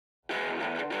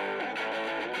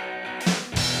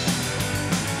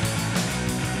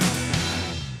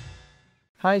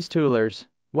Hi xToolers,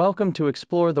 welcome to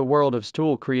explore the world of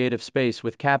xTool creative space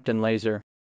with Captain Laser.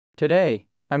 Today,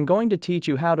 I'm going to teach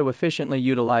you how to efficiently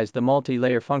utilize the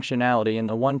multi-layer functionality in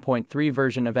the 1.3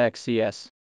 version of XCS.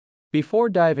 Before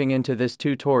diving into this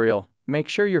tutorial, make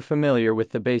sure you're familiar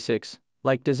with the basics,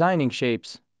 like designing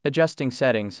shapes, adjusting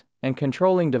settings, and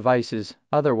controlling devices,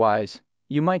 otherwise,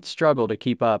 you might struggle to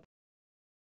keep up.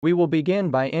 We will begin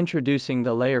by introducing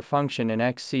the layer function in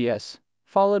XCS,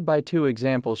 followed by two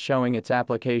examples showing its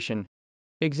application.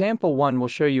 Example 1 will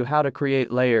show you how to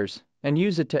create layers and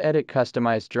use it to edit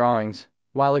customized drawings,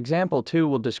 while example 2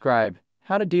 will describe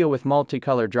how to deal with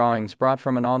multicolor drawings brought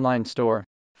from an online store.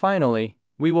 Finally,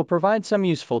 we will provide some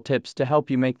useful tips to help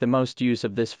you make the most use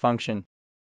of this function.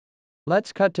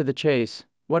 Let's cut to the chase.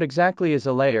 What exactly is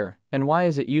a layer, and why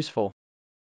is it useful?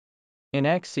 In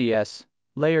XCS,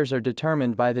 layers are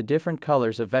determined by the different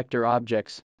colors of vector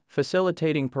objects,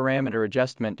 facilitating parameter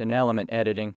adjustment and element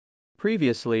editing.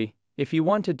 Previously, if you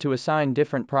wanted to assign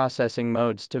different processing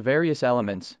modes to various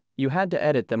elements, you had to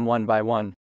edit them one by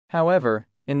one. However,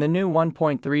 in the new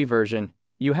 1.3 version,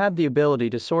 you have the ability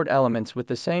to sort elements with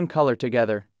the same color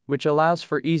together, which allows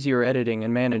for easier editing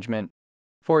and management.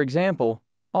 For example,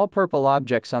 all purple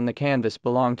objects on the canvas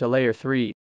belong to layer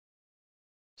 3.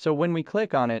 So when we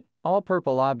click on it, all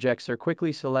purple objects are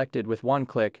quickly selected with one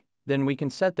click, then we can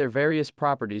set their various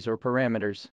properties or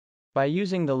parameters. By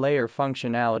using the layer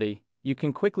functionality, you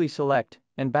can quickly select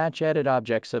and batch edit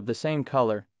objects of the same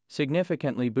color,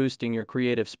 significantly boosting your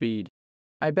creative speed.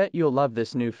 I bet you'll love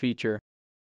this new feature.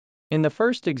 In the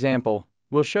first example,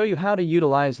 we'll show you how to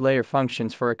utilize layer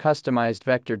functions for a customized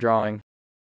vector drawing.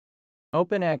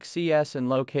 Open XCS and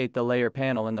locate the layer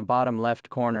panel in the bottom left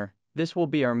corner. This will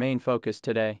be our main focus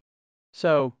today.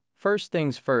 So, first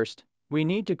things first, we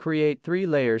need to create 3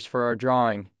 layers for our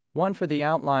drawing, one for the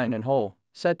outline and hole,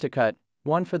 set to cut,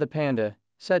 one for the panda,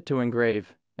 set to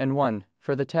engrave, and one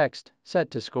for the text,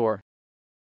 set to score.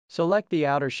 Select the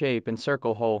outer shape and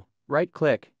circle hole,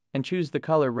 right-click, and choose the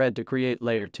color red to create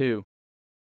layer 2.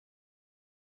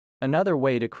 Another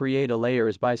way to create a layer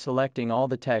is by selecting all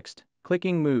the text,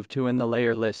 clicking Move to in the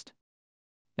layer list,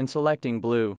 and selecting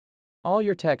blue. All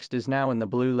your text is now in the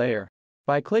blue layer.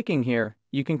 By clicking here,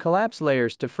 you can collapse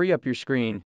layers to free up your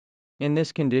screen. In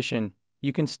this condition,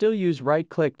 you can still use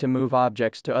right-click to move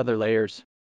objects to other layers.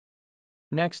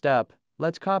 Next up,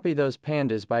 let's copy those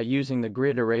pandas by using the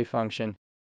grid array function.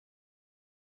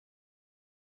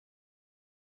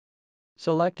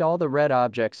 Select all the red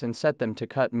objects and set them to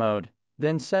cut mode,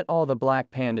 then set all the black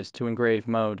pandas to engrave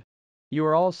mode. You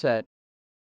are all set.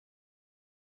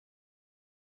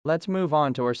 Let's move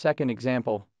on to our second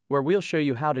example, where we'll show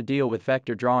you how to deal with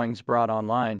vector drawings brought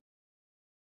online.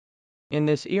 In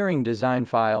this earring design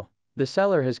file, the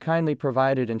seller has kindly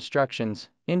provided instructions,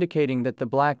 indicating that the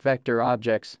black vector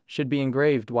objects should be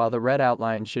engraved while the red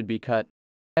outline should be cut.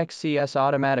 XCS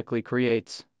automatically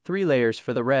creates 3 layers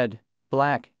for the red,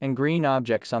 black, and green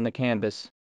objects on the canvas.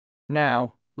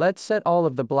 Now, let's set all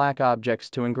of the black objects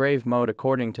to engrave mode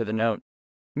according to the note.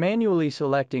 Manually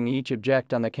selecting each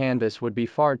object on the canvas would be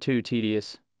far too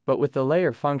tedious, but with the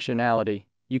layer functionality,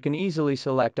 you can easily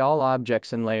select all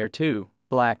objects in layer 2,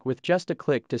 black, with just a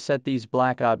click to set these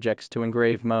black objects to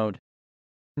engrave mode.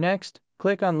 Next,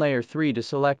 click on layer 3 to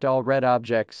select all red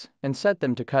objects and set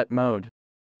them to cut mode.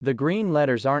 The green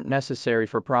letters aren't necessary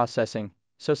for processing,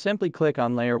 so simply click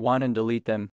on layer 1 and delete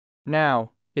them.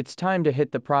 Now, it's time to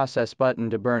hit the process button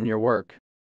to burn your work.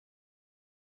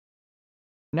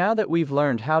 Now that we've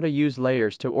learned how to use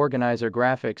layers to organize our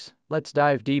graphics, let's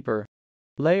dive deeper.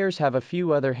 Layers have a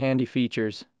few other handy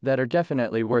features that are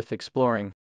definitely worth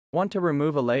exploring. Want to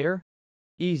remove a layer?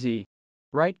 Easy.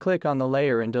 Right-click on the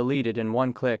layer and delete it in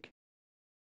one click.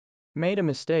 Made a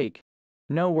mistake?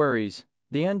 No worries,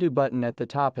 the undo button at the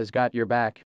top has got your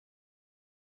back.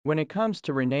 When it comes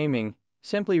to renaming,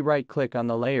 simply right-click on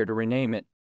the layer to rename it,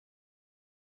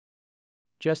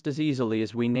 just as easily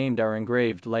as we named our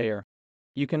engraved layer.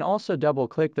 You can also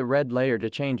double-click the red layer to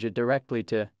change it directly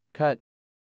to cut.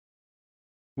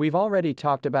 We've already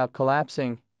talked about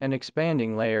collapsing and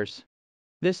expanding layers.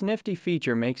 This nifty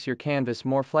feature makes your canvas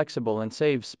more flexible and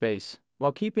saves space,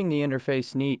 while keeping the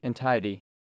interface neat and tidy.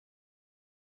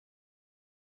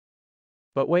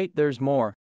 But wait, there's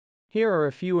more. Here are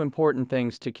a few important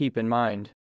things to keep in mind.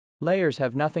 Layers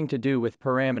have nothing to do with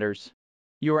parameters.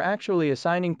 You are actually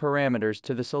assigning parameters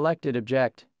to the selected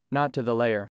object, not to the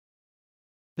layer.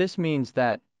 This means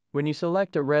that, when you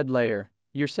select a red layer,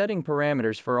 you're setting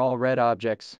parameters for all red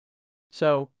objects.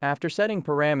 So, after setting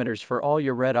parameters for all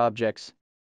your red objects,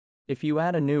 if you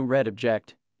add a new red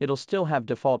object, it'll still have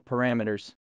default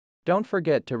parameters. Don't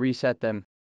forget to reset them.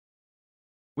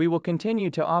 We will continue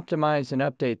to optimize and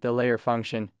update the layer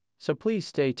function, so please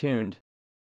stay tuned.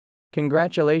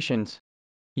 Congratulations!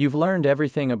 You've learned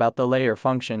everything about the layer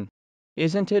function.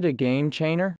 Isn't it a game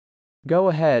changer? Go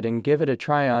ahead and give it a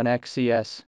try on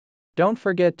XCS. Don't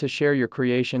forget to share your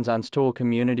creations on xTool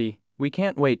community. We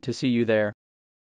can't wait to see you there.